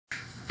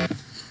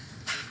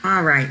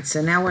All right,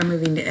 so now we're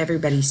moving to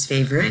everybody's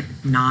favorite,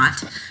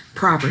 not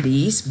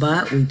properties,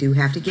 but we do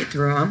have to get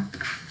through them.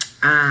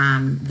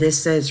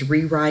 This says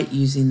rewrite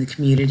using the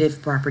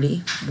commutative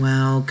property.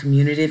 Well,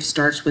 commutative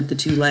starts with the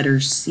two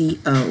letters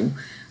CO,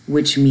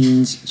 which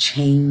means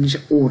change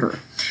order.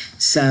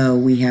 So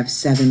we have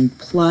 7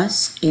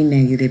 plus a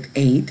negative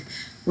 8,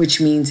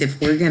 which means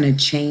if we're going to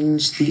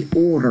change the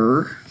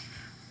order,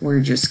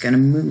 we're just going to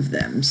move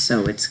them.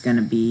 So it's going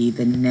to be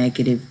the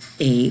negative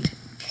 8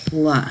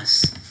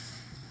 plus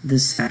the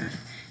 7.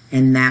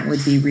 And that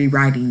would be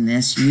rewriting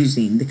this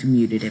using the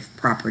commutative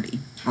property.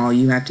 All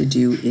you have to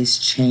do is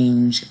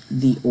change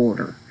the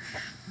order.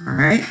 All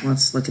right,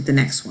 let's look at the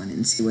next one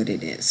and see what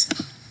it is.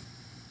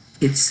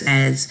 It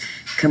says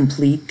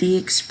complete the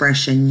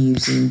expression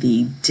using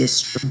the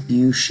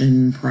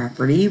distribution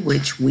property,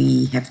 which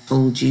we have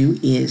told you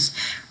is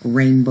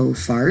rainbow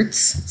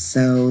farts.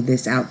 So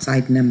this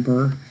outside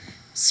number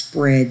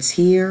spreads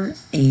here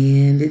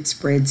and it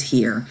spreads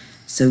here.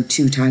 So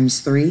 2 times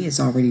 3 is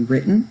already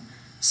written.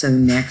 So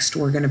next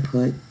we're going to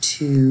put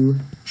 2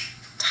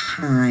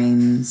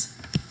 times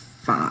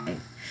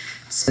 5.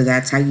 So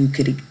that's how you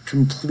could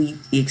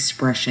complete the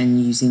expression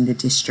using the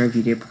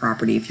distributive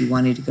property. If you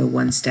wanted to go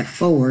one step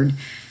forward,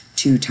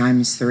 2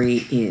 times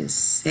 3 is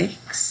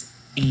 6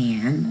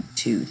 and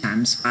 2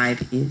 times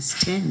 5 is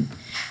 10.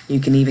 You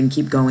can even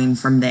keep going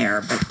from there,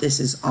 but this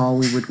is all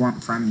we would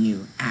want from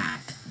you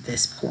at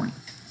this point.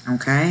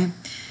 Okay?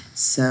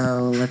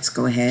 So let's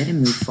go ahead and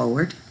move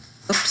forward.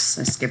 Oops,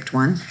 I skipped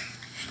one.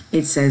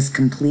 It says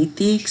complete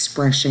the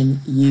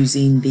expression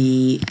using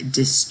the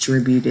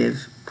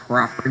distributive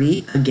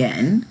property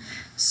again.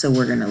 So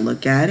we're going to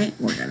look at it.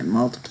 We're going to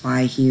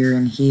multiply here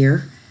and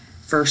here.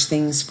 First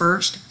things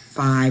first,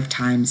 5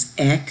 times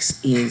x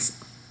is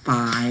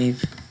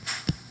 5x,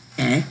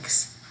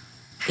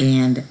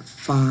 and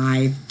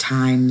 5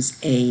 times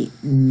a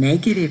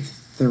negative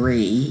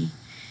 3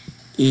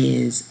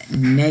 is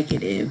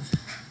negative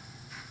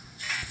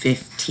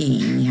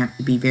 15. You have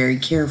to be very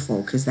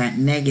careful because that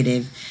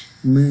negative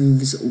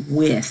moves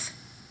with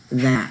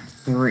that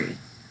 3.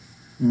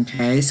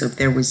 Okay, so if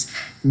there was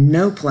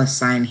no plus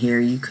sign here,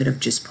 you could have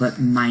just put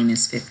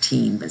minus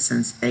 15, but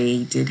since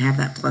they did have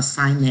that plus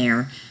sign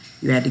there,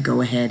 you had to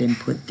go ahead and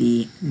put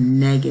the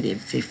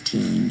negative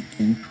 15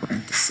 in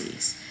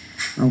parentheses.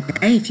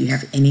 Okay, if you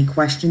have any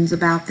questions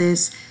about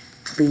this,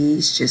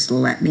 please just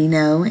let me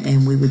know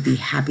and we would be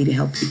happy to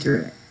help you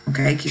through it.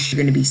 Okay, because you're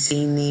going to be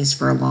seeing these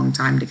for a long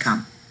time to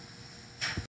come.